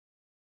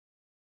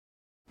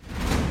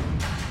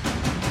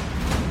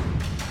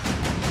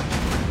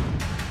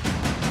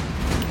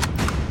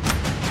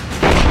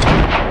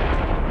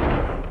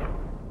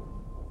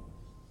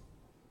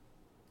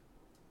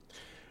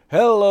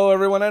Hello,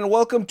 everyone, and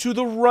welcome to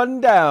The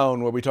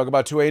Rundown, where we talk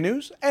about 2A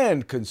news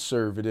and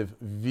conservative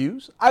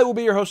views. I will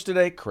be your host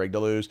today, Craig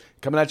DeLuz,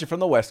 coming at you from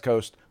the West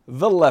Coast,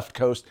 the left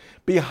coast,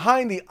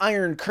 behind the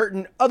Iron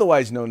Curtain,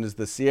 otherwise known as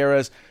the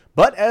Sierras.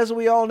 But as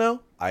we all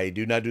know, I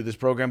do not do this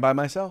program by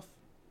myself.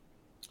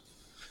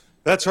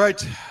 That's right.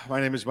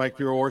 My name is Mike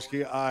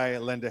Piroworski. I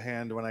lend a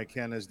hand when I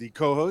can as the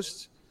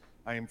co-host.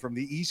 I am from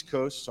the East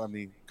Coast, so I'm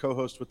the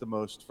co-host with the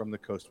most from the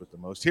coast with the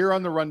most. Here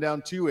on The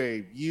Rundown,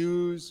 2A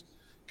views,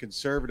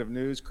 conservative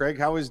news. Craig,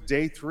 how is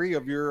day 3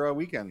 of your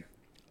weekend?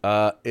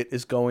 It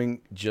is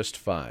going just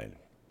fine.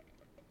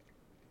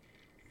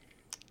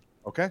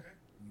 Okay.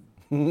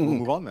 We'll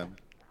move on then.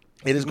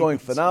 It is going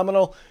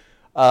phenomenal.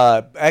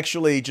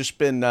 Actually, just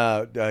been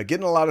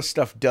getting a lot of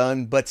stuff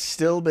done, but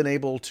still been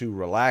able to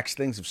relax.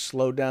 Things have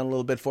slowed down a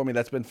little bit for me.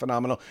 That's been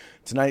phenomenal.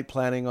 Tonight,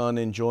 planning on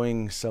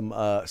enjoying some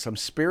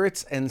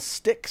spirits and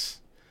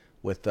sticks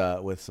with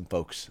some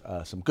folks,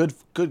 some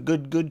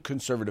good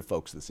conservative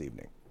folks this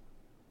evening.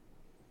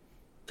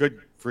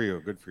 Good for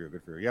you.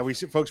 Yeah, we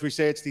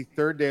say it's the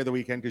third day of the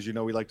weekend because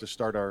we like to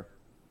start our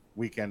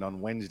weekend on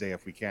Wednesday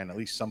if we can, at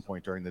least some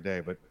point during the day.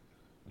 But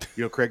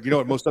Craig, you know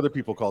what most other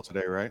people call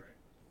today, right?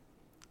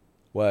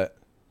 What?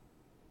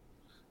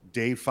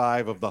 Day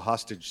 5 of the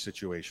hostage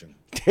situation.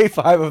 Day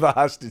 5 of the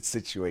hostage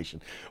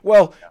situation.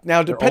 Well,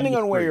 now depending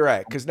on where you're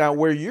at, because now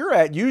where you're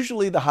at,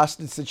 usually the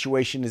hostage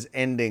situation is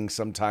ending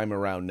sometime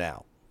around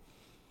now.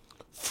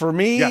 For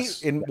me,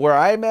 yes. Where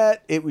I'm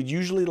at, it would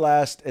usually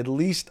last at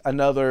least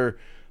another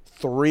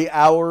 3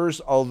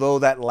 hours, although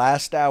that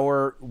last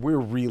hour, we're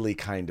really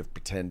kind of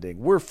pretending.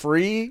 We're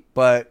free,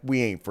 but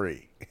we ain't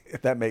free,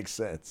 if that makes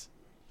sense.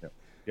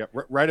 Yeah.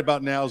 Right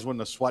about now is when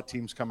the SWAT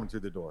team's coming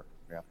through the door.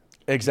 Yeah.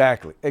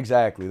 Exactly.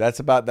 That's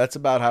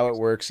about how it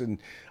works, and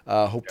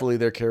hopefully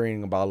they're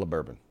carrying a bottle of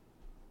bourbon.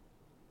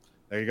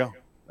 There you go.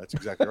 That's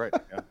exactly right.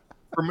 Yeah.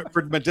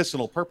 For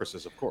medicinal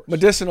purposes, of course.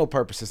 Medicinal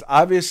purposes.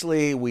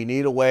 Obviously, we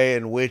need a way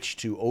in which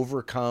to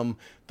overcome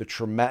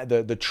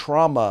the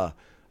trauma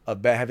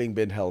of having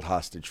been held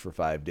hostage for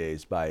 5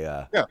 days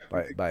by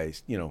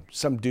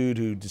some dude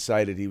who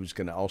decided he was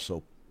going to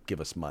also give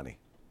us money.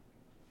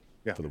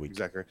 Yeah, for the week.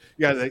 Exactly.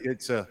 Yeah,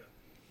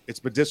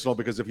 it's medicinal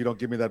because if you don't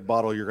give me that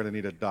bottle, you're going to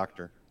need a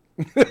doctor.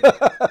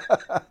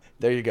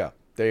 There you go.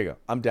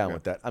 I'm down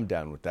with that.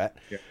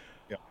 Yeah.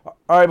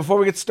 All right, before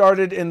we get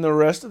started in the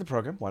rest of the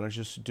program, why don't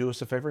you just do us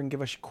a favor and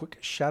give us a quick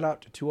shout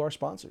out to our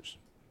sponsors?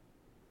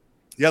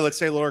 Yeah, let's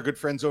say hello to our good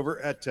friends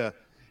over at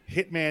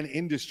Hitman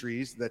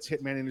Industries. That's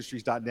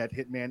hitmanindustries.net,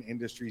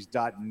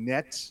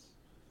 hitmanindustries.net.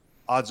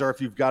 Odds are if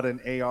you've got an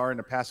AR in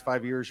the past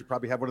 5 years, you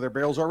probably have one of their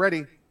barrels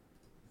already.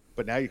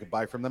 But now you can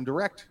buy from them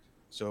direct.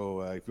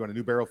 So if you want a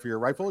new barrel for your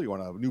rifle, you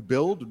want a new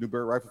barrel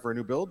rifle for a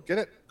new build, get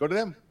it. Go to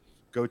them.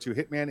 Go to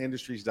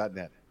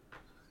hitmanindustries.net.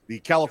 The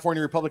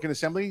California Republican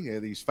Assembly,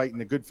 he's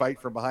fighting a good fight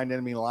from behind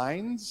enemy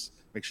lines.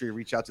 Make sure you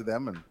reach out to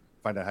them and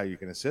find out how you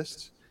can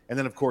assist. And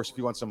then, of course, if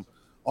you want some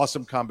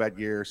awesome combat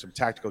gear, some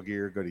tactical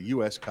gear, go to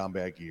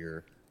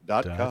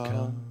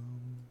uscombatgear.com.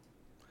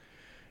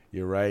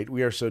 You're right.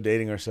 We are so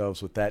dating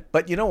ourselves with that.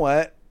 But you know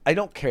what? I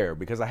don't care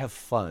because I have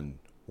fun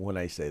when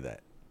I say that.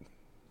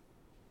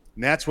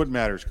 And that's what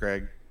matters,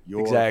 Craig.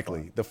 Exactly.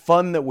 Fun. The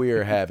fun that we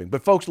are having.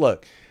 But folks,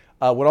 look,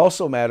 what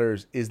also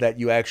matters is that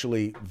you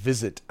actually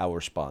visit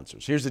our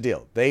sponsors. Here's the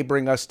deal. They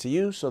bring us to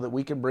you so that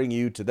we can bring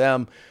you to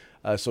them.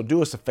 So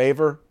do us a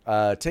favor.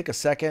 Take a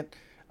second.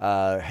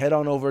 Head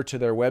on over to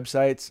their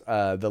websites.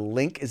 The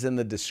link is in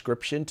the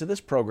description to this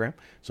program.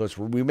 So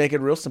we make it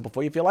real simple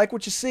for you. If you like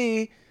what you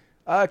see,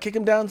 kick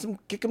them down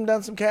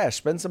some cash.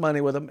 Spend some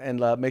money with them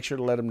and make sure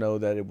to let them know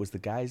that it was the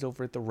guys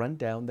over at The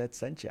Rundown that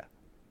sent you.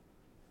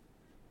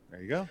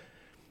 There you go.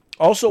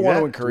 Also want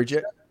to encourage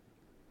you.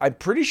 I'm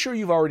pretty sure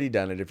you've already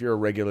done it. If you're a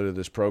regular to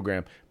this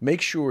program,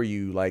 make sure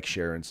you like,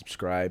 share, and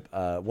subscribe.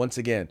 Once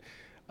again,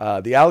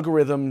 the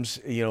algorithms,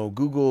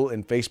 Google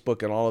and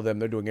Facebook and all of them,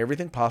 they're doing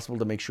everything possible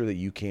to make sure that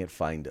you can't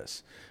find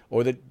us,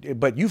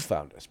 but you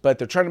found us. But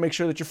they're trying to make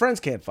sure that your friends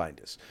can't find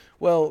us.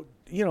 Well,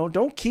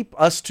 don't keep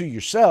us to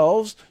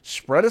yourselves.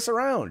 Spread us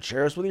around.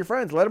 Share us with your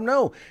friends. Let them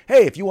know.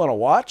 Hey, if you want to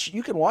watch,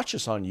 you can watch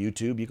us on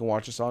YouTube. You can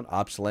watch us on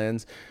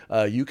OpsLens.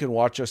 You can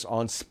watch us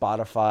on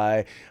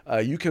Spotify.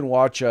 You can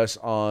watch us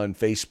on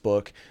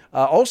Facebook.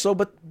 Also,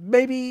 but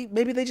maybe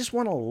they just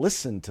want to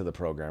listen to the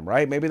program,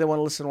 right? Maybe they want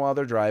to listen while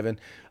they're driving.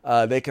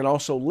 They can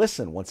also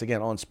listen, once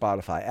again, on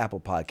Spotify,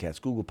 Apple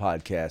Podcasts, Google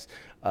Podcasts,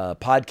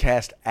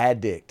 Podcast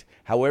Addict.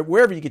 However,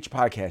 wherever you get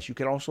your podcasts, you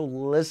can also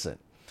listen.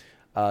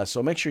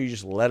 So make sure you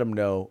just let them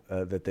know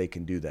that they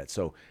can do that.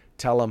 So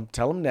tell them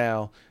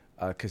now,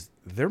 because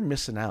they're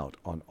missing out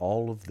on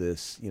all of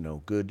this,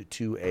 good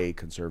 2A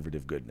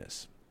conservative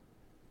goodness.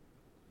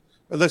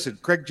 Listen,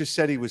 Craig just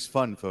said he was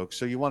fun, folks.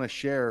 So you want to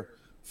share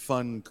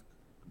fun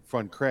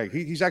Craig.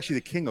 He's actually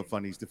the king of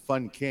fun. He's the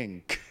fun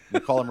king. We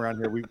call him around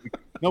here. We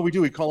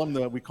do. We call him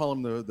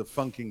the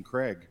funking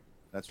Craig.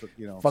 That's what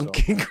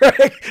Funking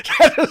Craig.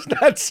 That does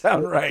not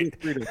sound right.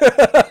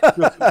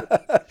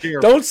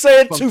 Don't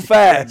say it too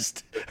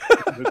fast.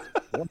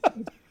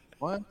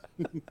 What?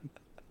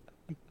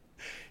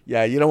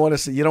 Yeah, you don't want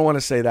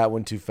to say that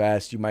one too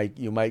fast. You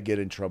might get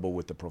in trouble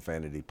with the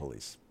profanity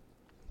police.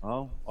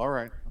 Oh, all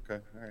right. Okay.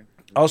 All right.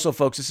 Also,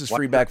 folks, this is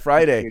Free Back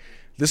Friday.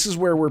 This is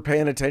where we're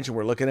paying attention.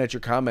 We're looking at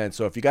your comments.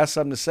 So if you got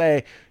something to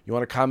say, you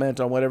want to comment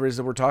on whatever it is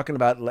that we're talking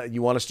about,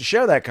 you want us to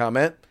share that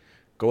comment,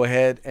 go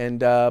ahead and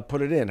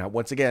put it in.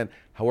 Once again,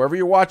 however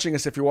you're watching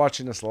us, if you're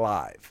watching us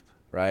live,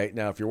 right?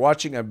 Now, if you're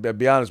watching, I'll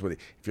be honest with you.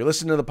 If you're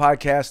listening to the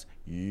podcast,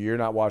 you're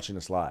not watching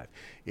us live.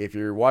 If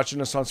you're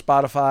watching us on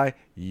Spotify,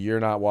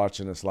 you're not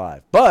watching us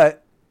live.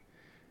 But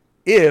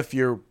if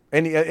you're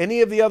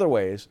any of the other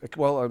ways,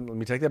 well, let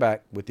me take that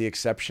back, with the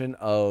exception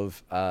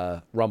of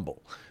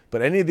Rumble.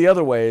 But any of the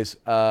other ways,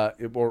 or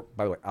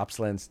by the way,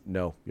 OpsLens,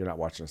 no, you're not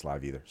watching us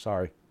live either.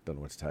 Sorry, don't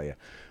know what to tell you.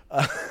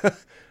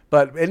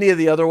 But any of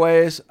the other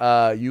ways,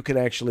 you can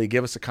actually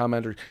give us a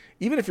comment, or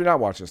even if you're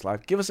not watching us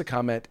live, give us a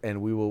comment,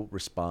 and we will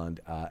respond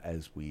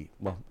as we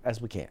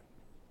can.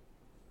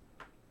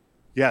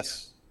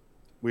 Yes,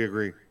 we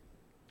agree.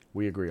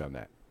 We agree on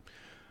that.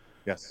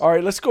 Yes. All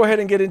right, let's go ahead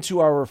and get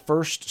into our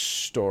first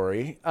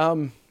story.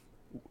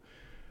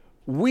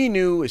 We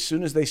knew as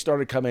soon as they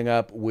started coming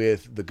up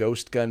with the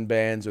ghost gun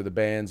bans or the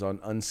bans on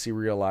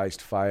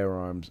unserialized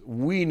firearms,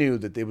 we knew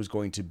that it was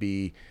going to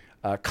be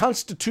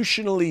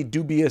constitutionally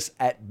dubious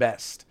at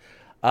best.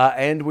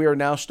 And we are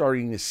now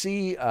starting to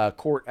see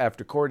court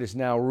after court is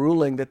now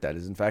ruling that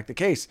is in fact the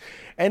case.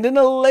 And in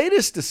the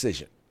latest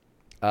decision,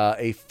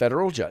 a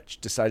federal judge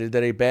decided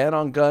that a ban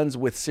on guns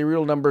with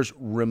serial numbers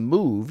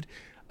removed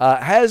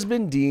has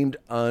been deemed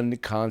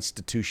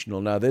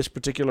unconstitutional. Now, this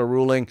particular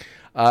ruling,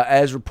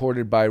 as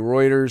reported by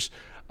Reuters,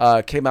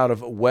 came out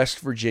of West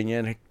Virginia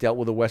and dealt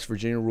with a West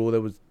Virginia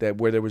rule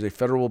where there was a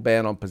federal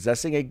ban on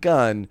possessing a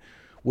gun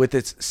with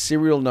its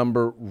serial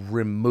number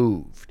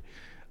removed.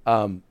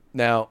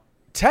 Now,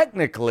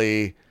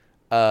 technically,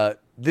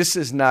 this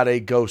is not a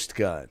ghost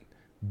gun,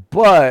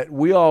 but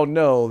we all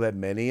know that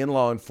many in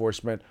law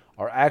enforcement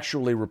are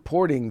actually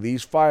reporting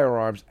these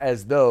firearms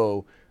as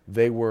though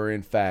they were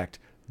in fact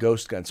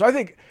ghost guns. So I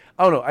think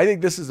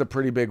this is a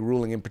pretty big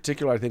ruling. In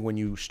particular, I think when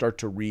you start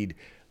to read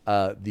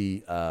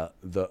the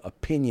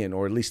opinion,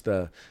 or at least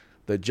the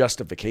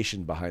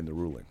justification behind the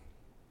ruling.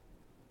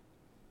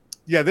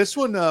 Yeah, this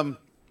one,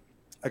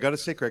 I got to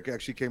say, Craig,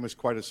 actually came as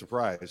quite a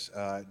surprise.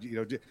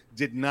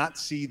 Did not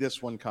see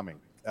this one coming.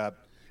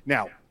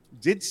 Now,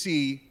 did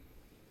see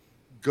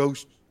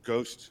ghost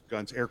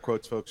guns, air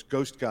quotes, folks,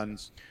 ghost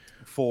guns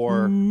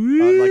for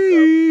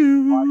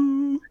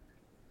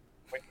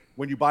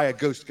when you buy a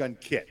ghost gun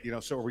kit,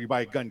 so when you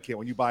buy a gun kit,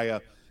 when you buy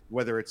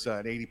whether it's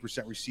an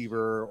 80%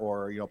 receiver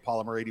or,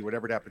 polymer 80,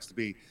 whatever it happens to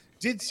be,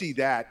 did see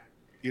that,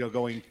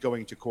 going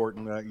to court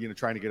and,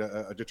 trying to get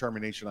a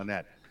determination on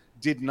that.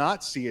 Did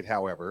not see it,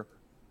 however,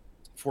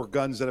 for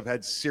guns that have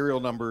had serial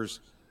numbers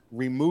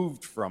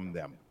removed from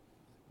them.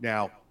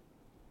 Now,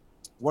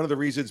 one of the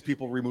reasons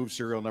people remove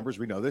serial numbers,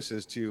 we know this,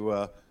 is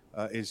to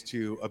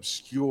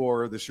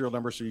obscure the serial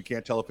number so you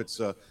can't tell if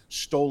it's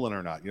stolen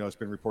or not. It's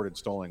been reported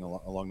stolen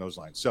along those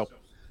lines. So,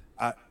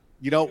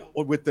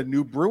 with the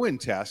new Bruin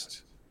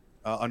test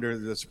under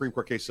the Supreme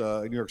Court case,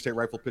 New York State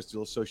Rifle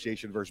Pistol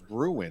Association versus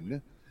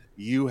Bruin,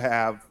 you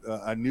have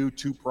a new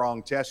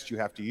two-prong test you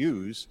have to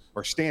use,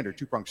 or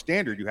two-prong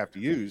standard you have to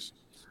use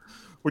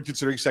when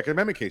considering Second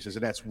Amendment cases,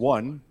 and that's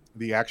one,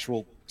 the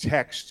actual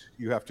text.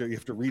 You have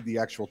to read the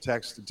actual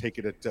text and take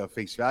it at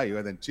face value,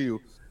 and then two,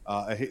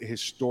 a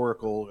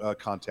historical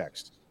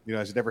context.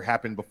 Has it ever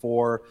happened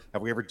before?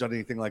 Have we ever done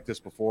anything like this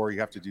before? You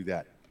have to do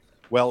that.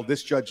 Well,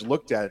 this judge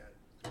looked at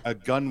a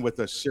gun with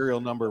a serial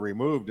number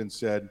removed and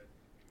said,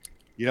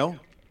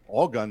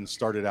 all guns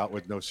started out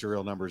with no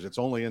serial numbers. It's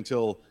only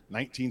until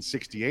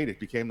 1968 it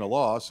became the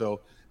law. So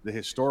the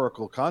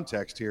historical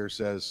context here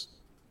says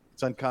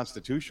it's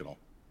unconstitutional.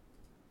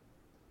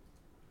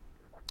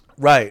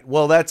 Right.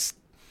 Well, that's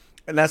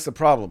the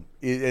problem.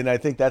 And I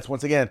think that's,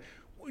 once again,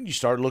 when you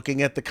start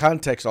looking at the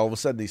context, all of a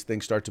sudden these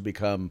things start to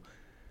become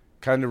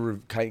kind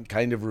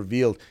of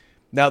revealed.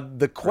 Now,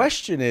 the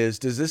question is,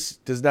 does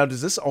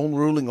this own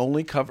ruling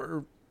only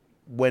cover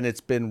when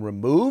it's been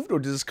removed, or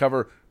does this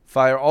cover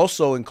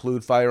also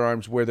include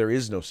firearms where there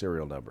is no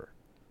serial number?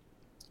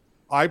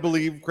 I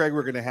believe, Craig,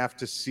 we're going to have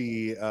to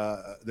see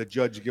the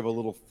judge give a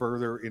little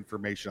further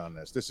information on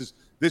this.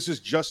 This is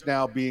just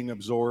now being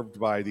absorbed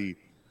by the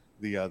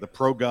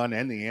pro-gun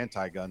and the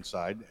anti-gun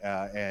side,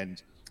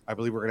 and I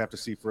believe we're going to have to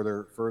see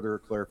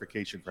further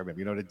clarification from him.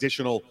 An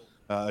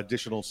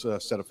additional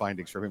set of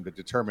findings from him to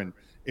determine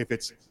if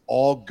it's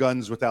all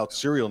guns without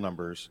serial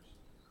numbers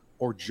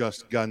or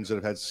just guns that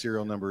have had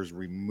serial numbers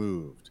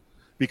removed.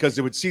 Because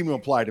it would seem to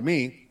imply to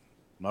me,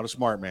 I'm not a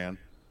smart man,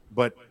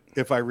 but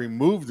if I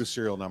remove the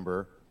serial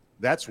number,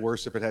 that's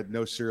worse if it had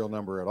no serial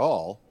number at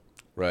all.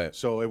 Right.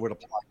 So it would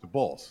apply to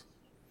both.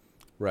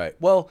 Right.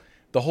 Well,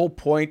 the whole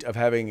point of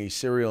having a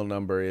serial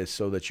number is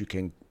so that you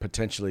can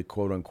potentially,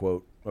 quote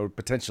unquote, or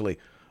potentially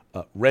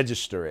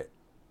register it.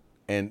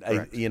 And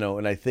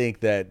I think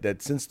that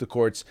since the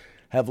courts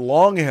have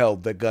long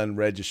held that gun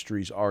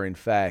registries are in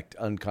fact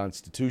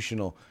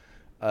unconstitutional,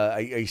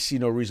 I see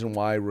no reason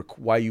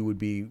why you would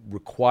be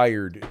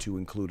required to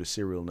include a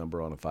serial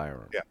number on a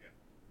firearm. Yeah.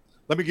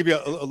 Let me give you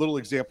a little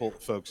example,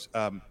 folks.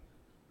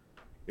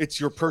 It's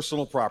your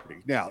personal property.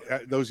 Now,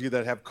 those of you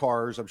that have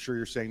cars, I'm sure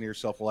you're saying to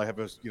yourself, well, I have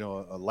a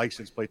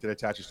license plate that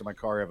attaches to my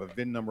car. I have a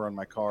VIN number on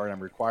my car, and I'm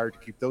required to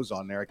keep those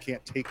on there. I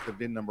can't take the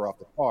VIN number off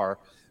the car.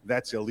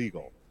 That's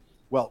illegal.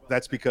 Well,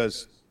 that's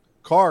because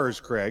cars,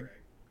 Craig,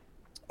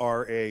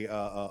 are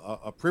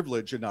a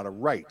privilege and not a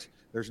right.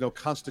 There's no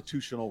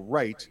constitutional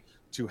right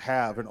to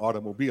have an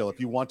automobile. If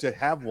you want to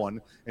have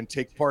one and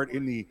take part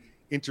in the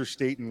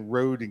interstate and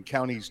road and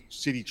county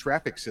city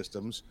traffic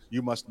systems,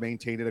 you must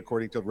maintain it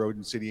according to road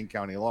and city and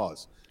county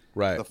laws.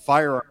 Right. The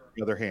firearm, on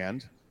the other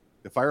hand,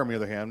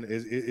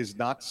 is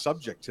not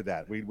subject to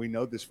that. We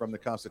know this from the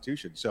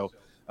Constitution. So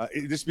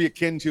this be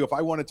akin to if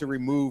I wanted to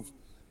remove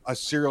a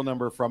serial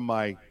number from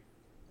my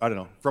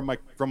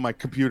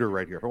computer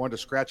right here. If I wanted to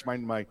scratch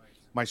my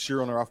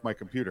serial number off my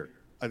computer,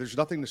 there's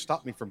nothing to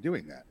stop me from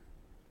doing that.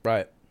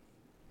 Right.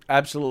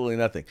 Absolutely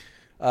nothing.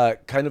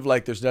 Kind of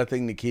like there's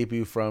nothing to keep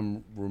you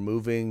from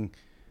removing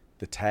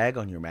the tag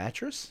on your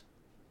mattress.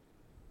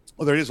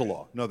 Oh, there is a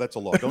law. No, that's a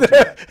law. Don't do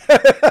that.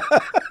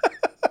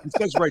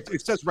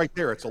 It says right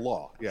there. It's a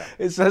law. Yeah.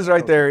 It says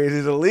right there it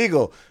is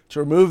illegal to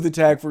remove the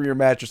tag from your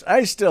mattress.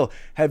 I still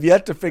have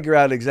yet to figure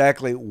out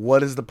exactly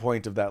what is the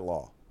point of that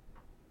law.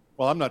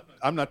 Well,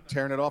 I'm not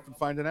tearing it off and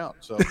finding out.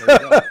 So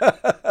there you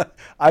go.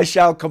 I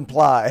shall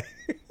comply.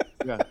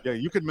 Yeah.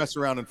 You can mess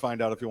around and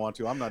find out if you want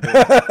to. I'm not doing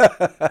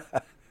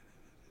that.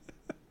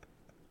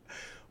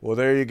 Well,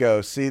 there you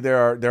go. See,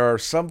 there are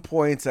some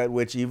points at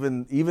which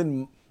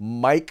even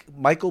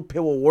Michael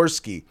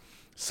Piwowarski,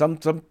 some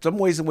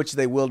ways in which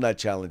they will not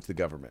challenge the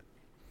government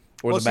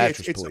or the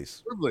mattress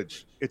police.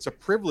 It's a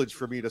privilege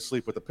for me to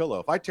sleep with a pillow.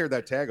 If I tear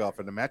that tag off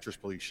and the mattress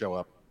police show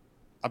up,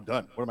 I'm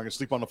done. What am I going to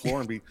sleep on the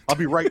floor and I'll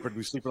be right, but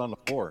be sleeping on the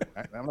floor.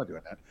 I'm not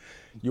doing that.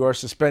 You are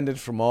suspended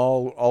from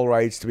all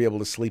rights to be able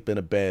to sleep in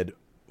a bed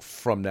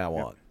from now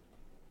on.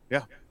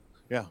 Yeah.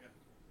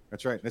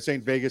 That's right. This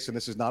ain't Vegas, and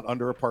this is not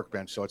under a park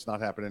bench, so it's not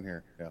happening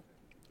here. Yeah.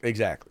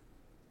 Exactly.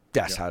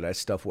 That's how that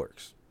stuff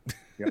works.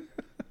 Yeah.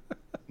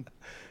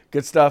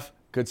 Good stuff.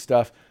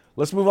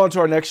 Let's move on to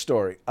our next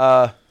story.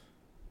 Okay,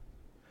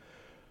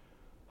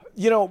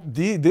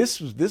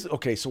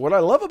 so what I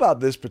love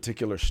about this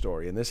particular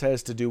story, and this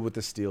has to do with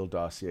the Steele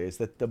dossier, is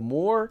that the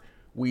more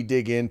we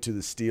dig into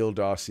the Steele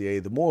dossier,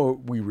 the more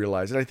we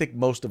realize, and I think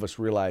most of us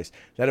realize,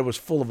 that it was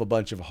full of a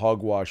bunch of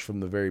hogwash from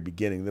the very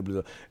beginning.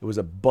 It was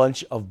a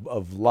bunch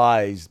of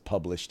lies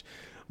published.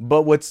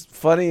 But what's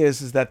funny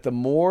is that the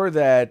more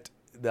that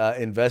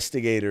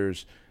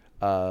investigators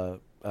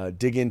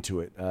dig into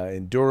it,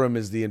 and Durham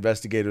is the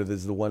investigator that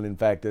is the one, in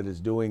fact, that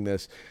is doing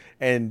this.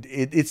 And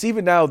it's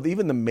even now,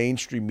 even the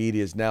mainstream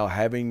media is now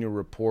having to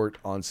report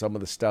on some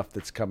of the stuff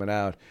that's coming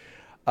out.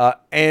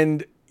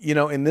 And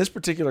in this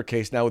particular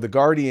case, now The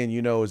Guardian,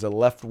 is a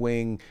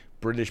left-wing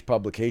British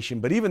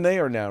publication, but even they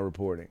are now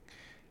reporting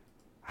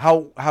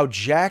how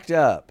jacked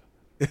up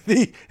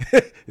the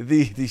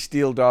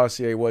Steele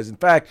dossier was. In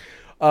fact,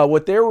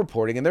 what they're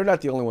reporting, and they're not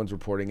the only ones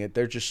reporting it,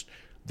 they're just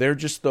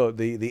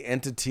the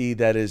entity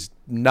that is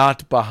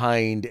not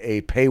behind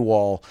a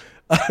paywall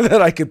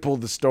that I could pull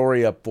the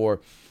story up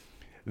for.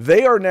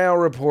 They are now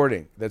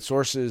reporting that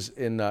sources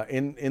in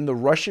the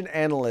Russian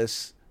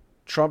analysts'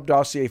 Trump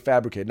dossier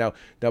fabricated. Now,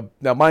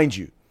 mind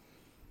you,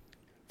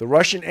 the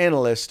Russian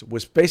analyst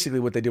was basically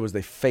what they did was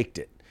they faked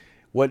it.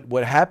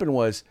 What happened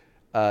was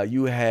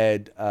you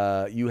had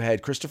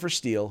Christopher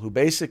Steele, who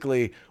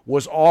basically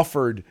was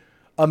offered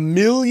 $1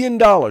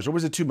 million, or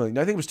was it $2 million?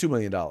 I think it was $2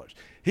 million.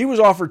 He was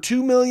offered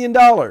 $2 million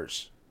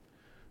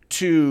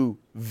to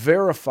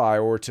verify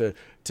or to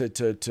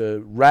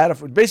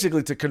ratify,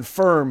 basically to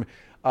confirm,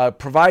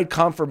 provide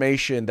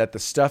confirmation that the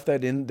stuff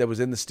that was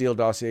in the Steele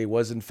dossier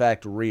was in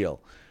fact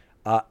real.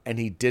 And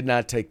he did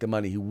not take the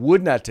money. He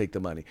would not take the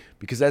money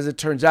because, as it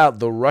turns out,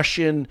 the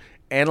Russian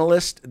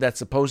analyst that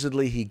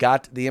supposedly he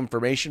got the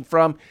information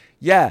from,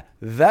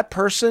 that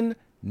person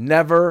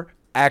never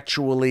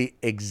actually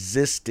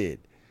existed.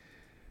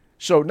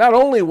 So not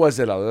only was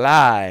it a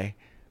lie,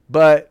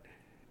 but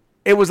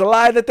it was a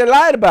lie that they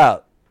lied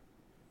about.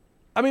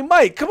 I mean,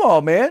 Mike, come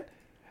on, man.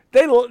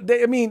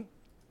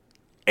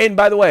 And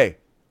by the way,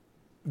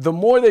 the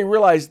more they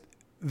realized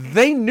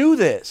they knew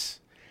this.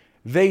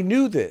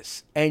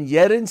 And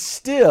yet and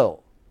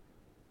still,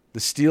 the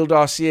Steele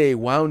dossier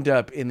wound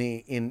up in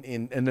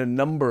a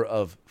number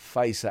of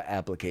FISA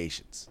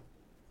applications.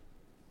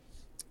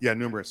 Yeah,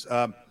 numerous.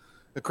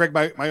 Craig,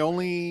 my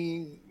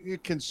only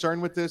concern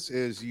with this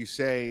is you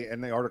say,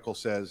 and the article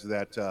says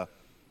that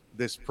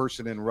this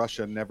person in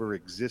Russia never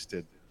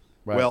existed.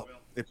 Right. Well,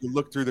 if you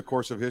look through the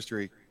course of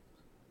history,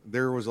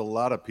 there was a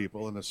lot of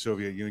people in the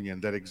Soviet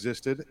Union that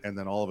existed and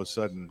then all of a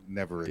sudden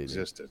never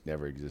existed.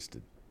 Never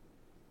existed.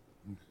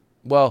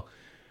 Well,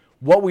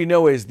 what we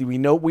know is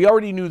we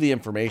already knew the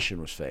information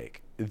was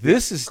fake.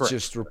 This is correct.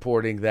 Just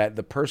reporting that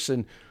the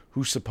person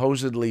who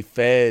supposedly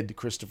fed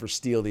Christopher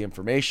Steele the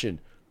information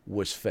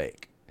was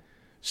fake.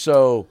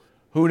 So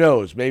who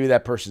knows? Maybe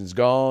that person's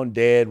gone,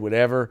 dead,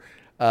 whatever.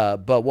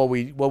 But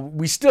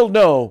we still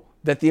know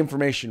that the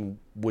information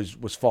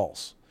was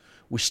false.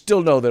 We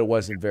still know that it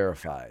wasn't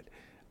verified,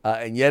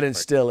 and yet and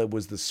still it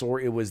was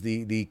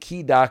the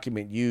key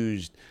document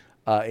used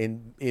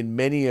in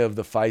many of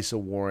the FISA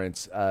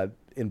warrants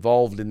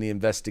involved in the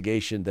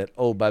investigation that,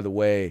 oh, by the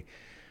way,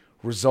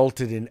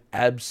 resulted in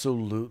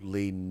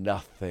absolutely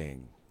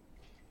nothing.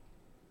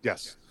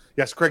 Yes,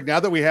 Craig. Now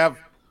that we have,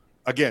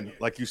 again,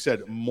 like you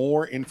said,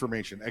 more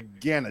information,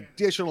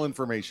 additional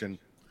information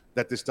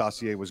that this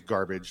dossier was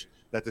garbage,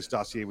 that this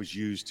dossier was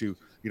used to,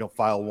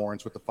 file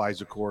warrants with the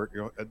FISA court.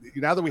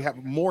 Now that we have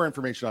more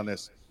information on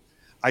this,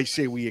 I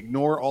say we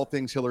ignore all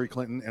things Hillary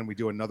Clinton and we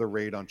do another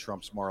raid on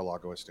Trump's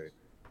Mar-a-Lago estate.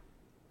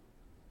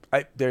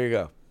 There you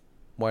go.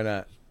 Why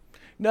not?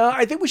 No,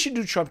 I think we should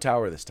do Trump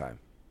Tower this time.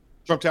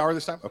 Trump Tower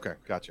this time? Okay,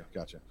 gotcha.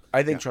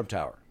 I think Trump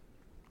Tower.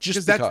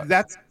 Just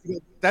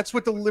that's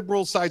what the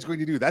liberal side's going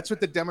to do. That's what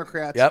the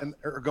Democrats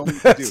are going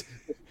to do.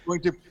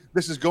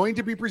 This is going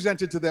to be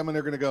presented to them, and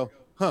they're going to go,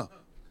 huh?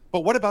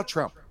 But what about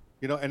Trump?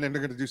 And then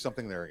they're going to do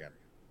something there again.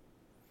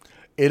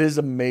 It is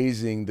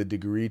amazing the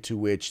degree to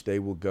which they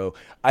will go.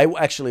 I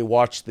actually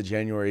watched the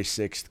January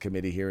 6th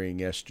committee hearing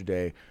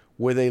yesterday,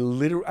 where they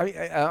literally.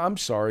 I'm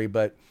sorry,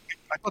 but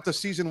I thought the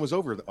season was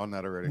over on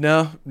that already.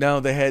 No,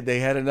 they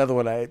had another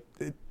one.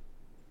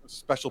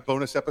 Special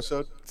bonus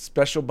episode.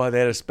 They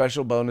had a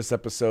special bonus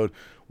episode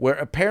where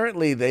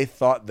apparently they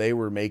thought they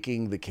were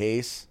making the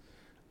case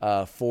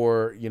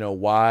for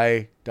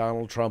why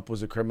Donald Trump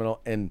was a criminal,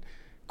 and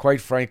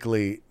quite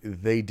frankly,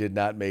 they did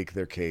not make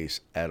their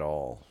case at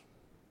all.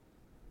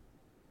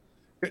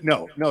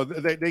 No,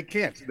 they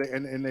can't,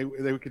 and they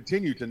would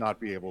continue to not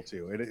be able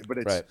to.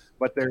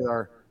 But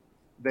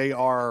they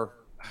are,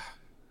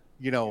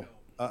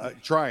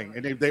 trying,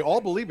 and they all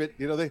believe it.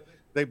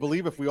 They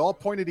believe if we all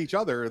point at each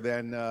other,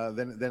 then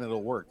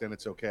it'll work. Then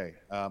it's okay.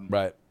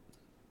 Right.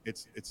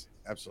 It's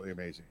absolutely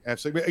amazing.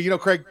 Absolutely.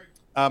 Craig,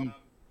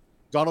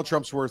 Donald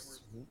Trump's worth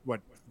what,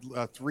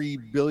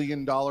 $3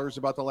 billion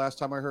about the last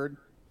time I heard.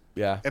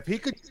 Yeah. If he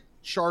could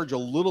charge a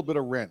little bit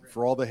of rent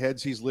for all the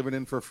heads he's living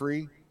in for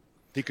free,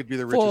 he could be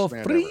the richest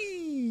man ever.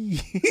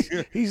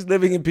 He's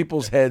living in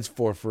people's heads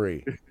for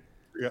free.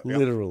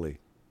 Literally.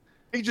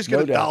 He'd just get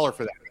 $1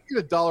 for that. He'd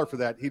get $1 for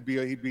that.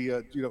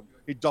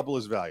 He'd double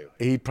his value.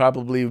 He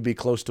probably would be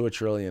close to a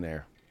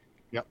trillionaire.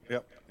 Yep.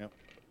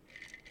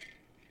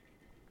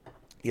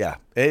 Yeah.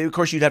 And of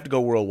course, you'd have to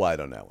go worldwide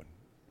on that one.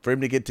 For him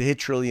to hit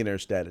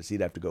trillionaire status,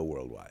 he'd have to go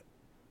worldwide.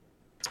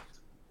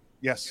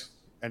 Yes,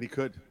 and he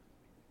could.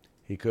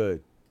 He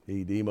could.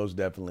 He most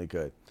definitely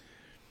could.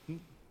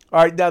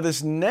 All right, now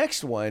this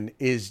next one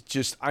is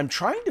just, I'm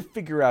trying to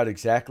figure out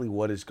exactly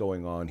what is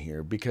going on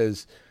here,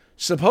 because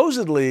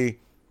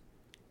supposedly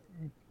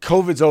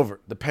COVID's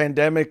over. The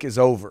pandemic is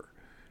over,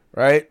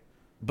 right?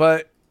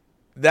 But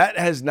that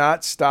has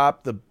not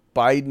stopped the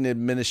Biden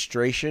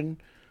administration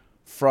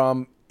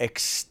from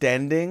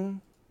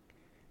extending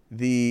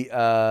the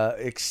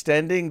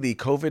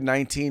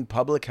COVID-19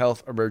 public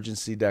health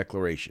emergency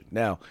declaration.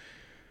 Now,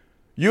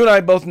 you and I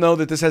both know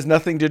that this has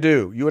nothing to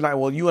do. You and I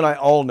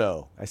all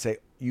know. I say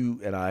you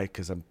and I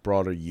because I'm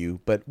broader you,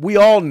 but we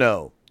all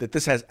know that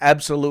this has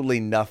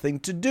absolutely nothing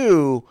to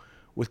do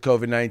with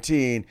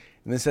COVID-19, and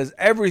this has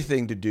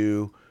everything to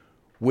do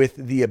with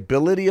the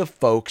ability of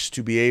folks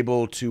to be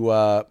able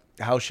to,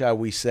 how shall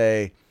we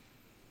say,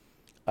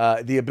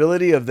 the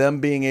ability of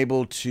them being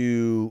able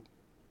to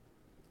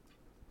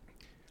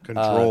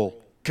control.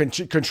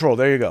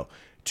 There you go.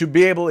 To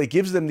be able, it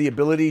gives them the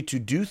ability to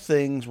do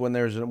things when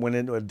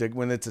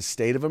it's a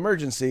state of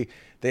emergency.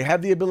 They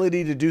have the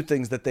ability to do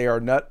things that they are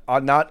not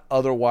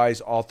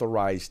otherwise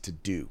authorized to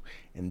do,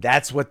 and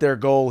that's what their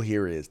goal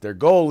here is. Their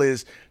goal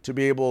is to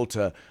be able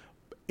to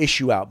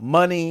issue out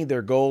money.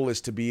 Their goal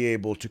is to be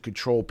able to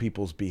control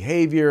people's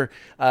behavior.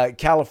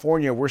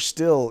 California, we're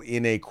still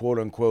in a quote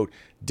unquote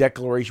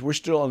declaration. We're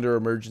still under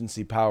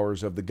emergency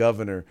powers of the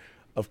governor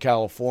of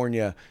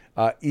California,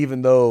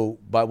 even though,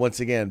 once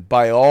again,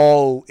 by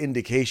all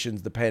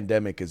indications, the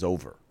pandemic is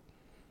over.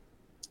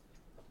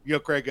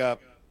 Craig, I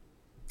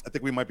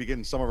think we might be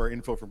getting some of our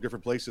info from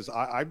different places.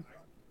 I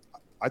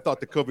thought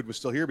that COVID was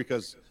still here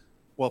because,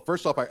 well,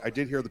 first off, I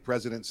did hear the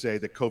president say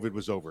that COVID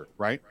was over,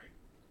 right?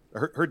 I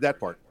heard that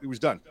part. It was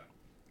done.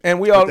 And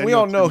we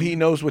all know he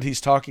knows what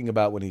he's talking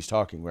about when he's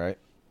talking, right?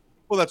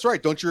 Well, that's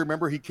right. Don't you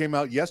remember he came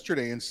out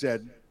yesterday and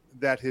said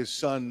that his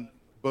son,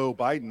 Beau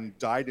Biden,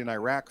 died in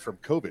Iraq from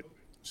COVID.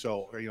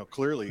 So,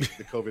 clearly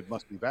the COVID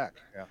must be back.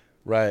 Yeah.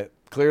 Right.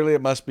 Clearly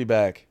it must be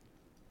back.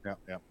 Yeah.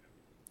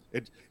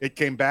 It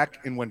came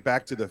back and went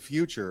back to the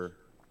future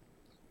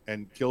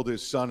and killed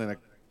his son in a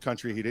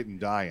country he didn't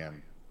die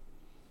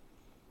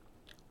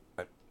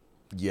in.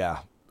 Yeah.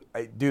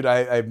 I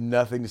have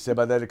nothing to say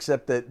about that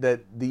except that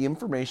the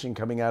information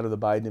coming out of the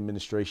Biden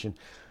administration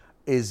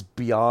is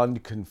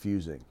beyond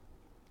confusing.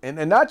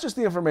 And not just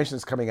the information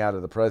that's coming out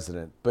of the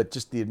president, but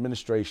just the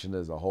administration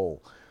as a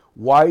whole.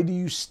 Why do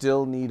you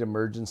still need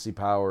emergency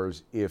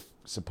powers if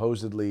if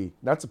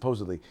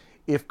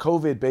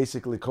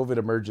COVID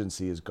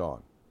emergency is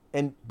gone?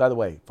 And by the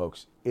way,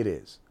 folks, it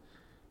is.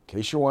 In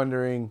case you're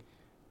wondering,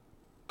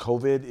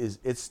 COVID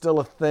it's still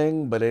a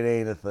thing, but it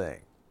ain't a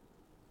thing.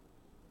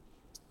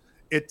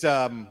 It's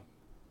not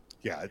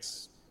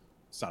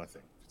a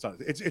thing.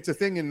 It's a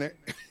thing in their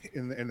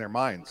in their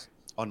minds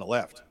on the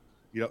left.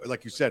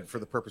 Like you said, for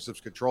the purpose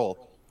of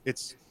control.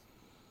 It's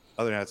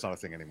other than that, it's not a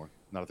thing anymore.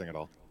 Not a thing at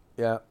all.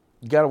 Yeah,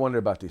 you got to wonder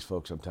about these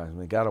folks sometimes.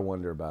 You got to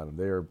wonder about them.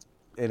 They're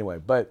anyway,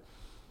 but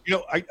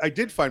I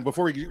did find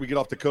before we get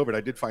off to COVID,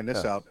 I did find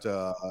this out. It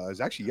was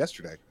actually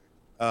yesterday.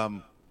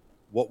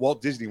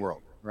 Walt Disney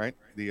World, right?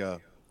 The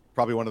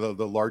probably one of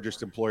the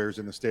largest employers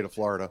in the state of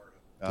Florida,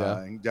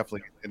 and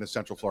definitely in the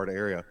Central Florida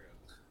area.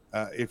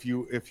 If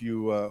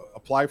you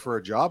apply for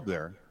a job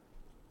there,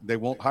 they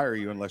won't hire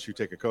you unless you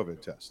take a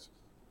COVID test.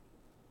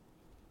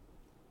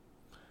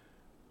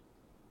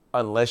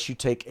 Unless you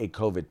take a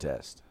COVID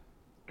test.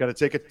 Got to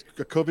take a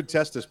COVID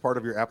test as part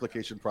of your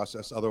application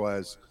process.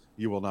 Otherwise,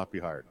 you will not be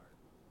hired.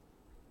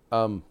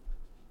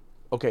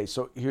 Okay,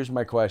 so here's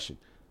my question.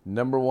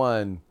 Number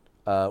one,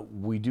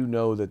 we do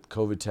know that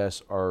COVID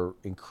tests are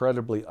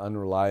incredibly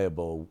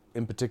unreliable,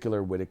 in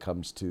particular when it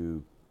comes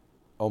to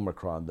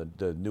Omicron,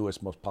 the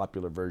newest, most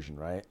popular version,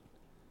 right?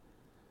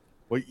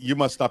 Well, you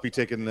must not be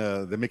taking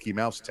the Mickey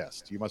Mouse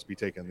test. You must be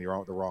taking the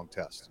wrong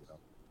test.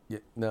 Yeah,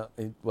 no,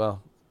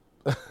 well...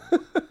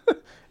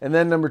 And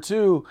then number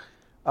two,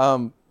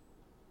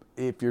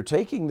 if you're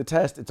taking the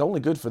test, it's only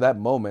good for that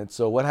moment.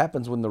 So what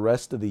happens when the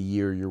rest of the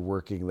year you're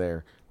working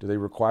there? Do they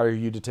require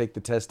you to take the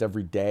test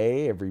every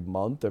day, every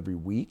month, every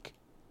week?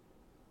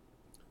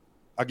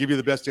 I'll give you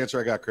the best answer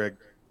I got, Craig.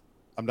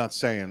 I'm not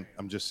saying.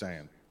 I'm just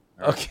saying.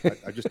 Right? Okay.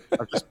 I'm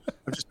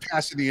just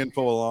passing the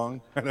info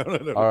along.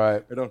 All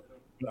right.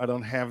 I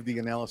don't have the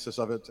analysis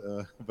of it,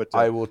 but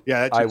I will.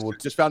 Yeah,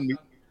 just found me.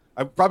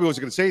 I probably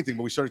wasn't going to say anything,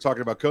 but we started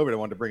talking about COVID. I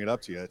wanted to bring it up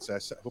to you. It's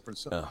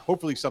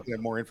hopefully something I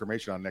have more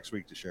information on next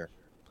week to share.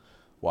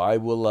 Well, I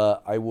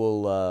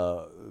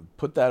will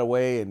put that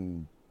away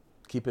and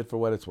keep it for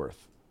what it's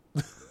worth.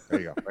 There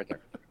you go, right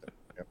there.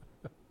 Yep.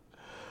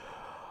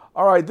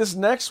 All right, this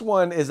next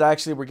one is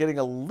actually we're getting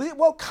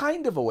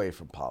kind of away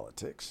from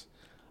politics.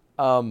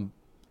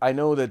 I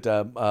know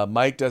that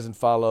Mike doesn't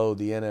follow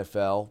the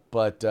NFL,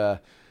 but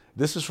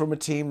this is from a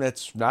team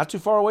that's not too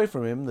far away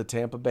from him, the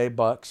Tampa Bay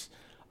Bucks.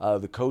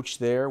 The coach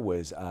there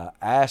was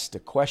asked a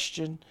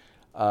question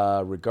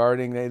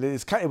regarding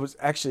it's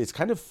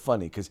kind of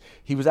funny because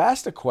he was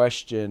asked a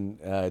question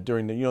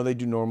during they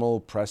do normal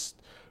press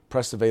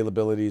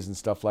availabilities and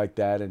stuff like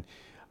that, and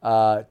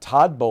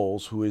Todd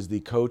Bowles, who is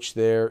the coach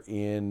there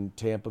in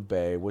Tampa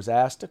Bay, was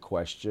asked a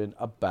question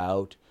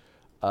about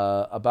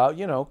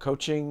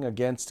coaching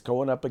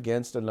going up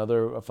against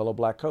a fellow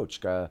black coach,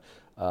 talking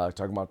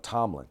about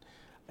Tomlin,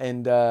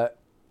 and.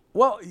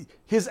 Well,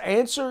 his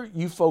answer,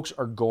 you folks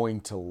are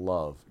going to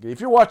love.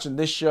 If you're watching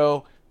this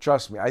show,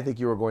 trust me, I think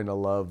you are going to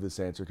love this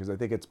answer because I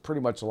think it's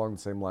pretty much along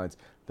the same lines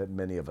that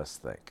many of us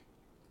think.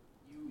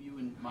 You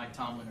and Mike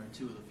Tomlin are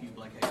two of the few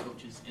black head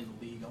coaches in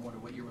the league. I wonder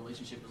what your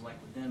relationship is like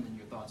with them and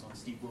your thoughts on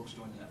Steve Wilkes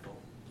joining that fold.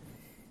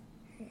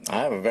 I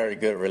have a very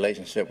good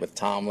relationship with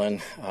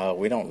Tomlin.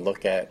 We don't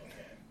look at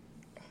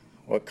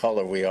what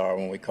color we are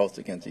when we coach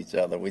against each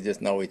other. We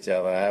just know each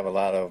other. I have a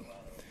lot of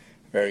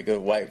very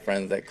good white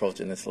friends that coach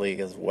in this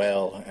league as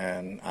well,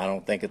 and I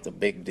don't think it's a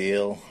big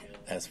deal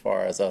as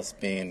far as us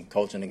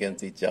coaching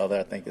against each other.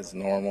 I think it's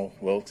normal.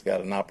 Wilkes got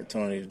an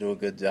opportunity to do a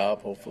good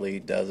job. Hopefully he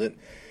does it.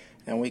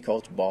 And we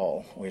coach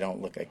ball. We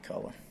don't look at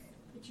color.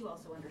 But you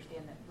also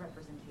understand that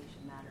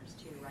representation matters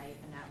too, right?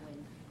 And that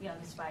when young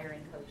aspiring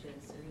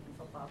coaches or even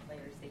football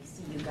players, they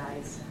see you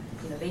guys,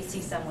 they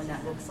see someone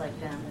that looks like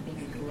them, that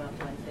maybe grew up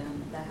like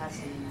them, that has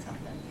to mean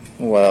something.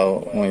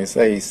 Well, when you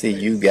say you see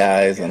you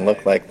guys and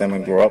look like them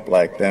and grow up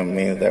like them,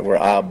 means that we're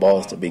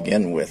oddballs to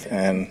begin with.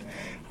 And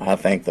I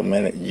think the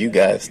minute you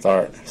guys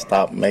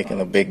stop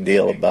making a big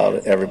deal about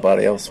it,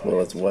 everybody else will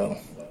as well.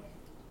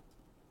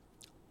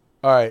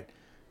 All right.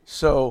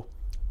 So,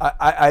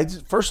 I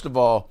first of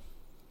all,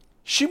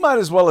 she might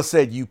as well have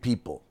said "you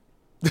people."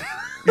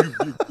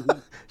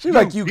 She's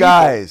like "you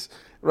guys,"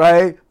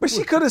 right? But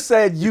she could have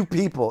said "you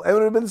people." It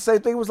would have been the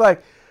same thing. It was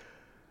like,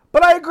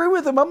 but I agree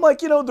with him. I'm like,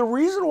 the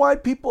reason why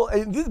people.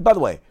 And this, by the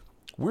way,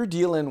 we're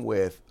dealing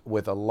with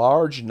a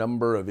large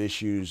number of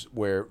issues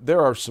where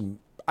there are some.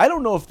 I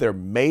don't know if they're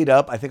made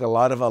up. I think a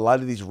lot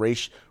of these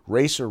race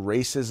or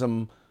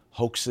racism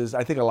hoaxes.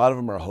 I think a lot of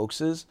them are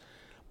hoaxes.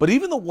 But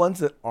even the ones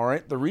that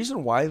aren't, the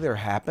reason why they're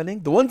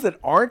happening, the ones that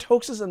aren't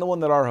hoaxes and the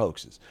ones that are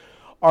hoaxes,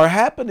 are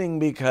happening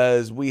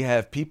because we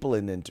have people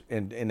in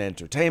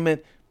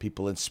entertainment,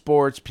 people in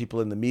sports,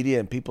 people in the media,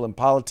 and people in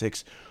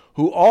politics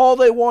who all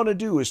they want to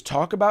do is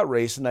talk about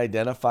race and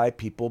identify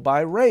people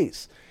by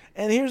race.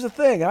 And here's the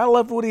thing, I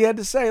loved what he had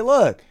to say.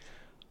 Look,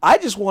 I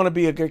just want to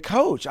be a good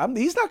coach.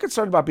 He's not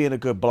concerned about being a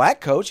good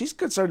black coach. He's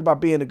concerned about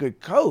being a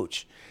good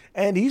coach.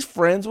 And he's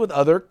friends with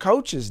other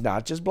coaches,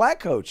 not just black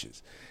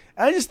coaches.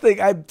 I just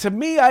think, to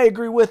me, I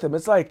agree with him.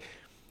 It's like,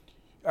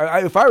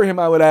 if I were him,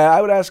 I would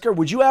ask her,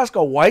 would you ask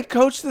a white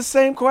coach the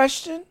same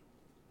question?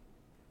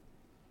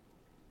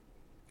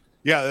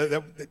 Yeah,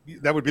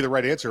 that would be the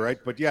right answer, right?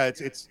 But yeah,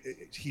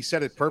 he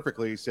said it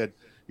perfectly. He said,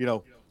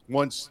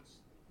 once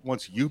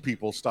once you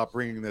people stop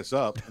bringing this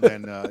up,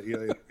 then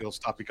it'll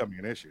stop becoming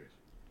an issue.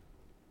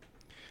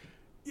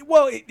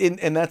 Well,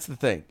 and that's the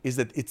thing, is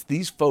that it's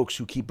these folks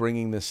who keep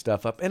bringing this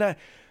stuff up. And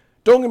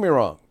don't get me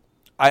wrong.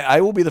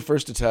 I will be the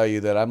first to tell you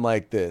that I'm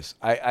like this.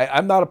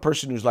 I'm not a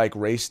person who's like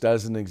race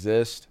doesn't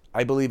exist.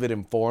 I believe it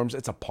informs.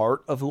 It's a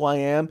part of who I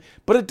am,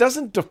 but it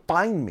doesn't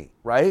define me,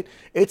 right?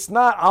 It's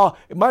not,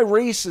 my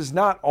race is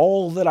not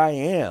all that I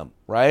am,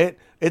 right?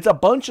 It's a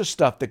bunch of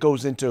stuff that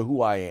goes into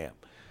who I am.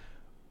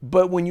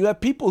 But when you have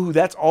people who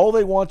that's all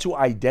they want to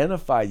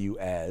identify you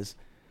as,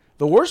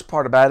 the worst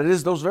part about it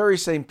is those very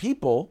same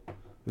people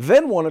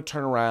then want to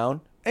turn around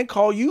and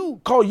call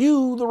you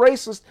the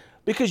racist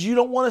because you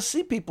don't want to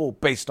see people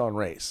based on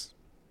race.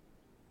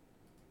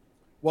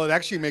 Well, it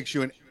actually makes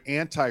you an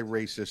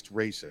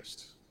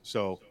anti-racist.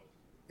 So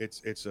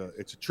it's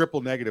a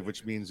triple negative,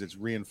 which means it's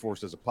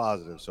reinforced as a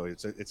positive. So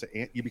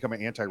you become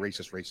an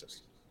anti-racist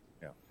racist.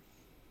 Yeah.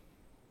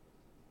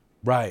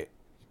 Right.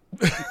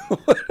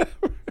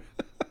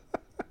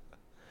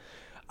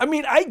 I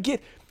mean, I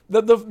get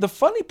the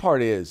funny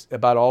part is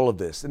about all of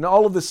this and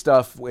all of this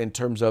stuff in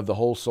terms of the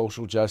whole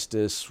social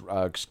justice,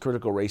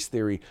 critical race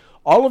theory,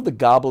 all of the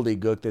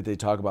gobbledygook that they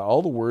talk about,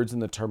 all the words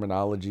and the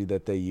terminology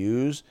that they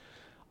use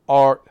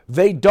the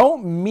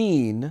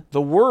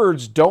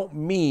words don't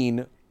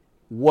mean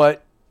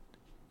what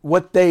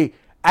they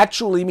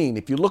actually mean.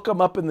 If you look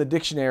them up in the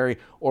dictionary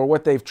or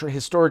what they've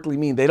historically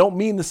mean, they don't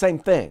mean the same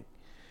thing.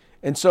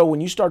 And so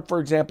when you start,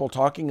 for example,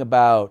 talking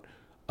about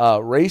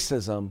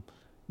racism,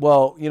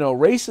 well,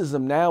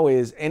 racism now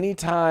is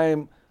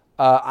anytime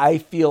I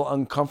feel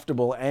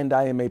uncomfortable and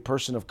I am a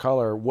person of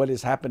color, what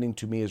is happening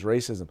to me is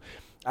racism.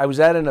 I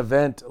was at an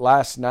event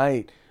last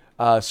night,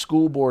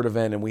 school board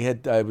event, and we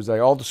had it was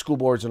like all the school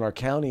boards in our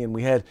county, and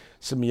we had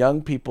some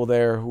young people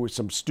there who were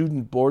some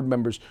student board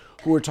members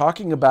who were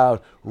talking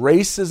about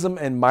racism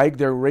and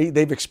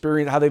they've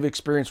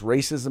experienced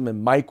racism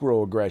and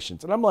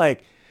microaggressions, and I'm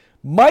like,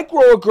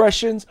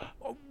 microaggressions,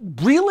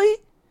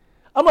 really?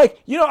 I'm like,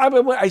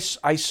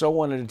 I so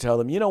wanted to tell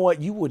them, you know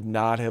what, you would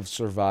not have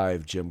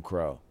survived Jim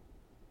Crow,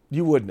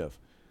 you wouldn't have.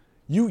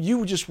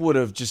 You just would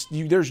have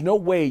there's no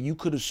way you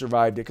could have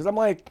survived it. Because I'm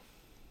like,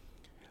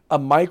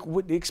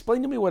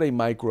 explain to me what a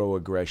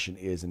microaggression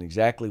is and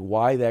exactly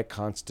why that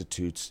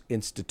constitutes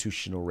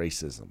institutional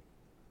racism.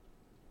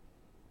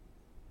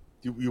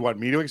 You want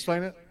me to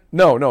explain it?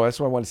 No, that's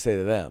what I want to say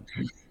to them.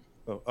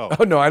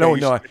 Oh no, I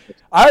don't know.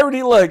 I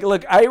already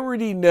look. I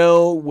already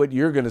know what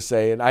you're going to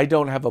say, and I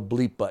don't have a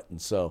bleep button,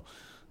 so.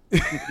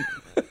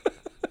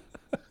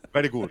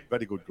 Very good.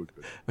 Very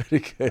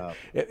good.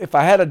 If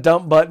I had a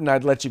dump button,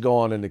 I'd let you go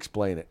on and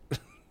explain it.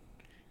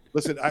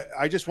 Listen,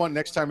 I just want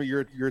next time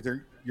you're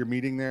there, your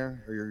meeting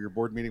there or your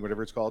board meeting,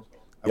 whatever it's called.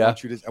 I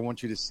want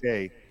you to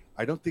say,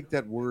 I don't think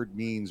that word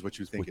means what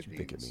you think it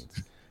means.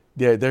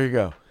 Yeah, there you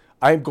go.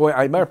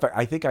 Matter of fact,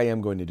 I think I am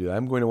going to do that.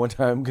 I'm going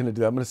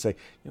to say,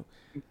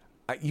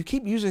 you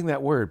keep using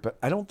that word, but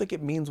I don't think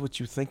it means what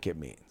you think it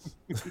means.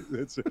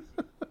 That's it.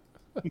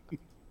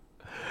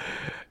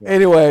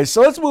 Anyway,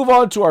 so let's move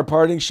on to our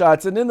parting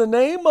shots. And in the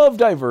name of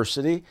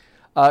diversity,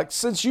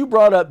 since you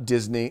brought up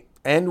Disney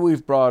and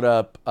we've brought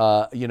up,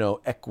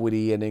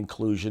 equity and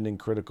inclusion and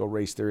critical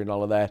race theory and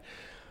all of that,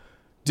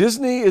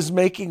 Disney is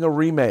making a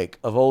remake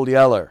of Old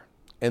Yeller,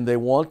 and they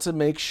want to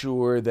make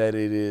sure that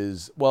it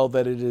is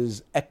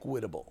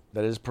equitable,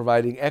 that it is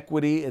providing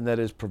equity and that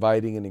it is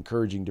providing and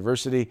encouraging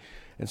diversity.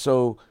 And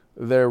so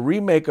their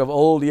remake of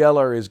Old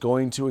Yeller is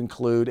going to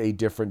include a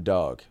different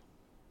dog.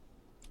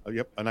 Oh,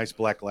 yep, a nice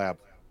black lab.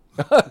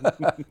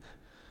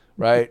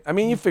 Right. I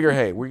mean, you figure,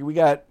 hey, we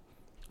had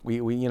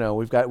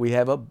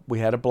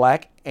a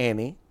black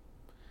Annie,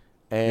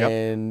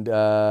 and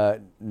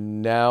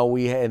now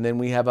we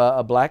have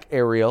a black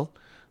Ariel.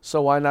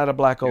 So why not a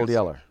black Old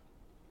Yeller?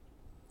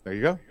 There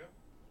you go.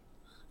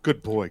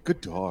 Good boy.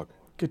 Good dog.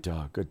 Good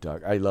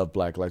dog. I love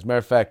black labs. Matter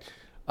of fact,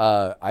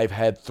 I've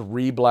had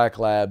 3 black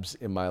labs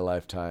in my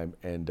lifetime,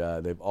 and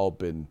they've all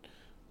been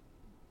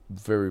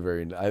very,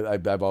 very.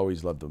 I've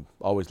always loved them.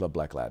 Always loved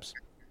black labs.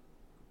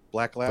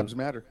 Black labs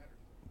matter.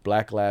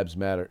 Black labs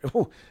matter.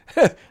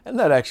 And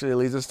that actually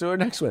leads us to our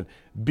next one.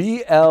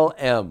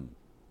 BLM.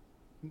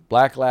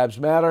 Black labs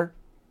matter?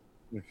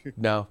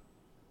 No.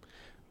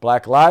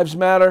 Black lives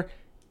matter?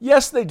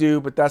 Yes, they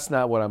do, but that's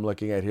not what I'm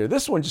looking at here.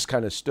 This one just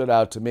kind of stood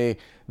out to me.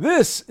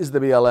 This is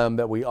the BLM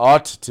that we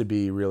ought to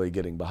be really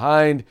getting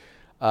behind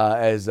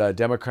as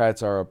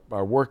Democrats are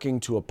working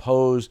to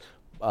oppose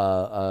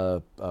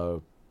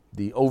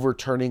the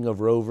overturning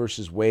of Roe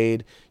versus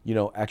Wade.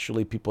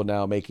 Actually people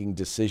now making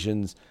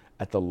decisions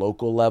at the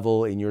local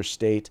level in your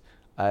state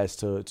as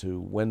to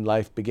when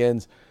life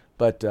begins.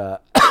 But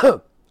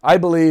I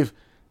believe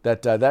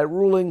that that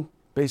ruling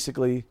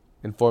basically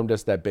informed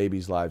us that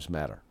babies' lives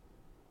matter.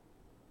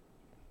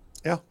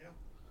 Yeah,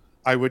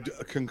 I would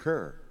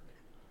concur.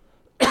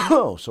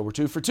 So we're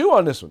 2 for 2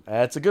 on this one.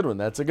 That's a good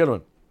one.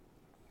 All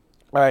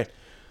right.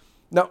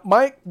 Now,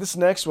 Mike, this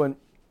next one,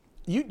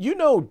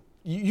 are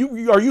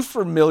you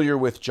familiar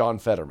with John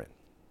Fetterman?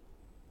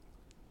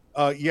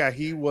 Yeah,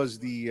 he was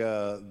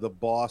the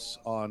boss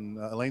on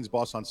Elaine's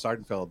boss on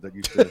Seidenfeld that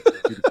used to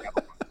do the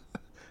cattle.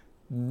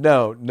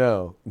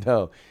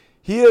 No.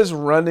 He is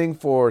running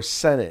for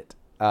Senate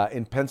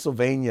in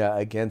Pennsylvania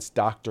against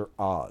Dr.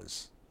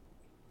 Oz.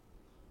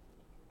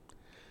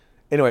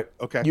 Anyway,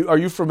 Okay. are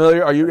you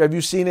familiar? Have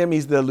you seen him?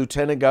 He's the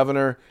lieutenant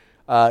governor.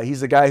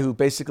 He's the guy who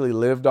basically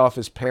lived off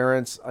his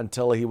parents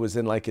until he was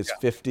in like his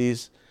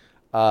 50s.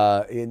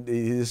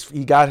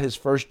 He got his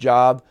first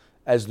job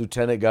as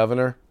lieutenant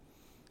governor.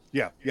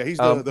 Yeah, he's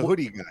the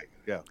hoodie guy.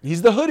 Yeah,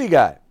 he's the hoodie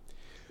guy.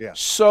 Yeah.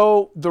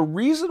 So the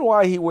reason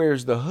why he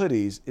wears the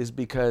hoodies is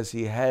because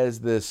he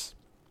has this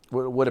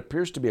what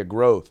appears to be a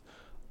growth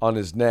on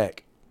his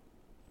neck,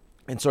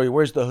 and so he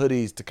wears the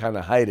hoodies to kind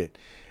of hide it.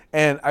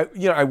 And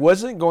I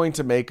wasn't going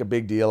to make a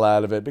big deal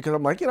out of it because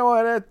I'm like,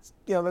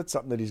 that's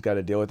something that he's got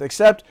to deal with.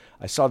 Except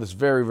I saw this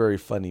very, very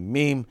funny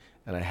meme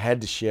and I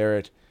had to share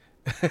it,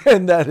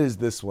 and that is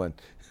this one.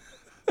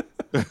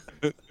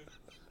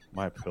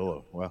 My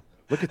pillow. Well,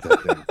 look at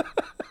that thing.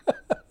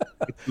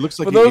 It looks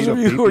like for those of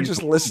you who are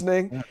just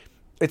listening,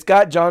 it's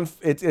got John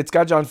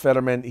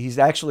Fetterman. He's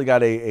actually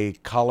got a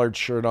collared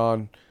shirt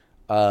on,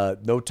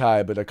 no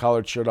tie, but a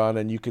collared shirt on,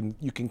 and you can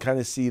kind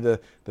of see the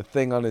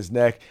thing on his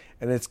neck,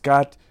 and it's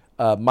got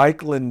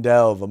Mike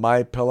Lindell, the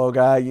My Pillow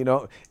guy.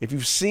 If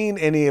you've seen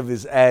any of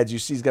his ads, you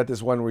see he's got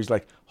this one where he's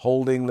like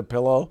holding the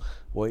pillow.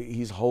 Well,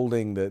 he's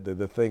holding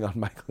the thing on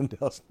Mike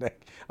Lindell's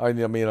neck. I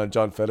mean, on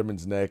John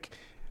Fetterman's neck.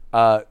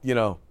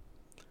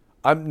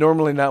 I'm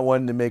normally not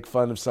one to make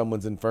fun of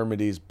someone's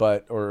infirmities,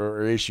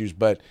 or issues,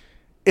 but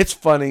it's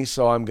funny,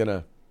 so I'm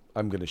gonna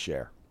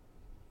share.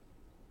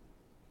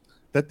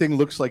 That thing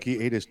looks like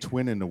he ate his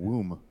twin in the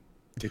womb.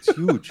 It's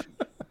huge.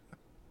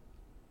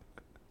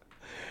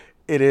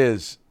 It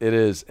is,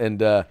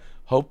 and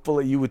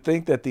hopefully, you would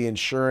think that the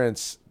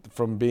insurance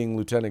from being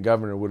lieutenant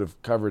governor would have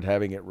covered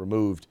having it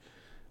removed,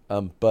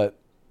 but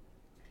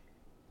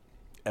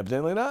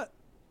evidently not.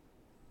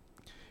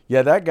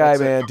 Yeah, that guy,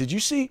 man. Did you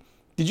see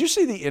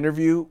the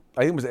interview?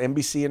 I think it was an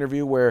NBC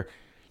interview where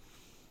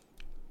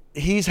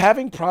he's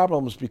having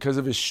problems because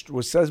of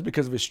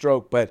his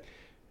stroke, but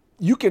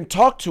you can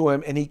talk to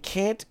him and he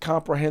can't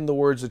comprehend the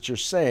words that you're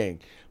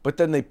saying. But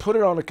then they put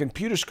it on a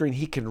computer screen,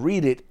 he can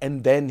read it,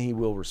 and then he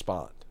will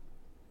respond.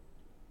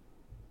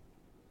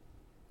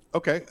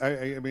 Okay,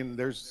 I mean,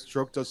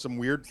 stroke does some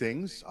weird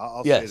things.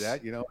 I'll yes. say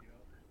that,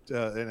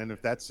 and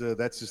if that's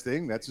his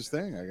thing, that's his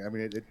thing. I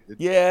mean,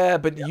 yeah,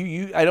 but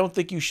you I don't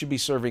think you should be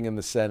serving in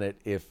the Senate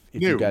if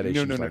you got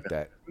issues like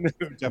that.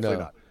 Definitely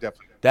not.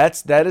 Definitely.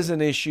 That is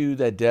an issue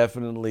that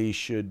definitely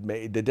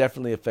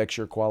definitely affects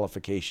your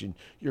qualification,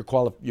 your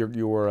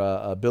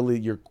ability,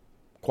 your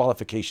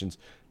qualifications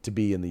to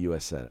be in the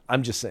U.S. Senate.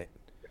 I'm just saying.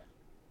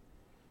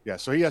 Yeah,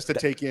 so he has to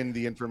take in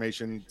the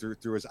information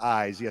through his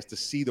eyes. He has to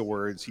see the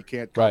words. He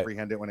can't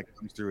comprehend it when it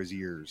comes through his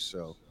ears.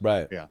 So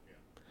yeah.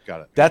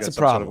 Got it. That's a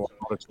problem.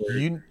 Sort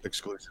of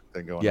exclusive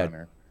thing going on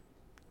there.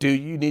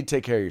 Dude, you need to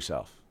take care of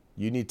yourself.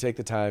 You need to take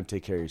the time to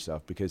take care of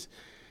yourself because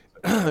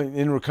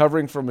in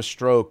recovering from a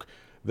stroke,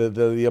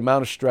 the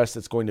amount of stress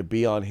that's going to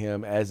be on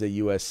him as a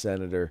U.S.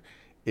 senator,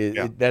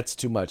 that's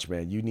too much,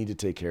 man. You need to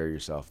take care of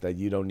yourself. That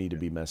you don't need to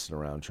be messing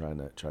around trying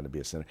to be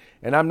a senator.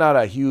 And I'm not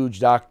a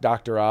huge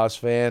Dr. Oz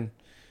fan,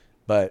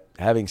 but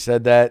having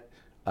said that,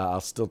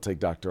 I'll still take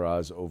Dr.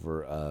 Oz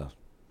over,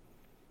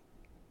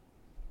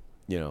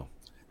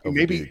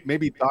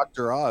 Maybe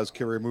Dr. Oz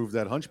can remove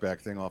that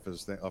hunchback thing off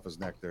his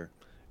neck there.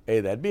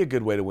 Hey, that'd be a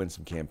good way to win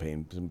some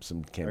campaign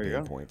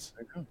points.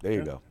 There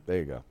you go.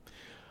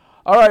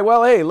 All right,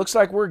 well, hey, looks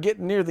like we're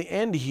getting near the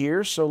end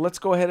here, so let's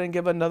go ahead and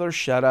give another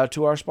shout out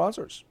to our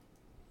sponsors.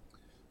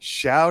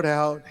 Shout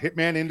out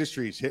Hitman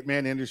Industries,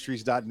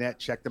 hitmanindustries.net.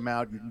 Check them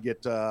out. You can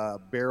get a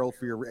barrel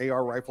for your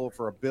AR rifle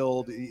for a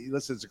build.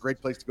 Listen, it's a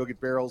great place to go get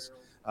barrels.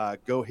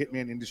 Go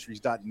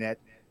hitmanindustries.net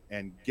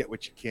and get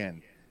what you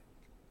can.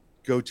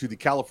 Go to the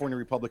California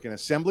Republican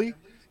Assembly,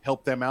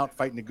 help them out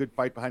fighting a good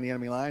fight behind the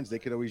enemy lines. They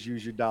could always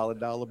use your dollar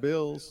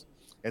bills.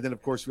 And then,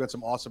 of course, we got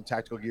some awesome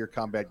tactical gear,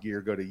 combat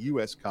gear. Go to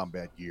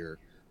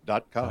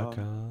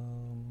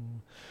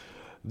uscombatgear.com.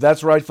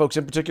 That's right, folks.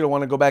 In particular, I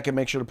want to go back and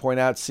make sure to point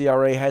out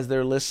CRA has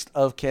their list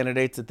of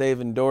candidates that they've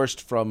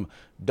endorsed from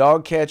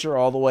dog catcher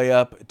all the way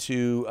up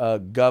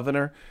to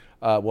governor.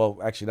 Well,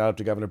 actually not up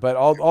to governor, but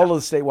all of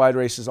the statewide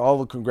races, all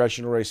the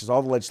congressional races,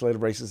 all the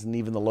legislative races, and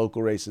even the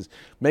local races.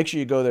 Make sure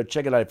you go there,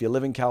 check it out. If you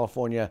live in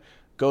California,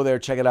 go there,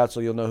 check it out so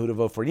you'll know who to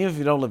vote for. And even if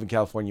you don't live in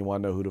California, you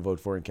want to know who to vote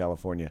for in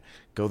California,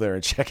 go there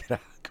and check it out.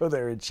 Go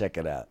there and check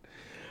it out.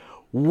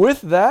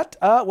 With that,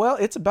 well,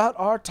 it's about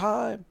our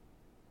time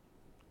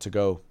to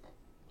go.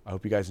 I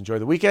hope you guys enjoy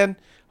the weekend.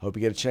 I hope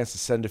you get a chance to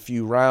send a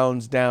few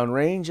rounds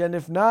downrange. And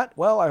if not,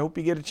 well, I hope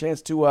you get a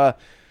chance to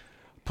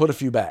put a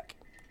few back.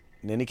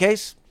 In any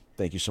case,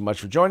 thank you so much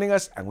for joining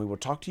us, and we will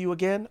talk to you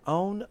again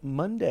on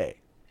Monday.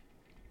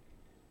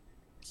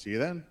 See you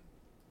then.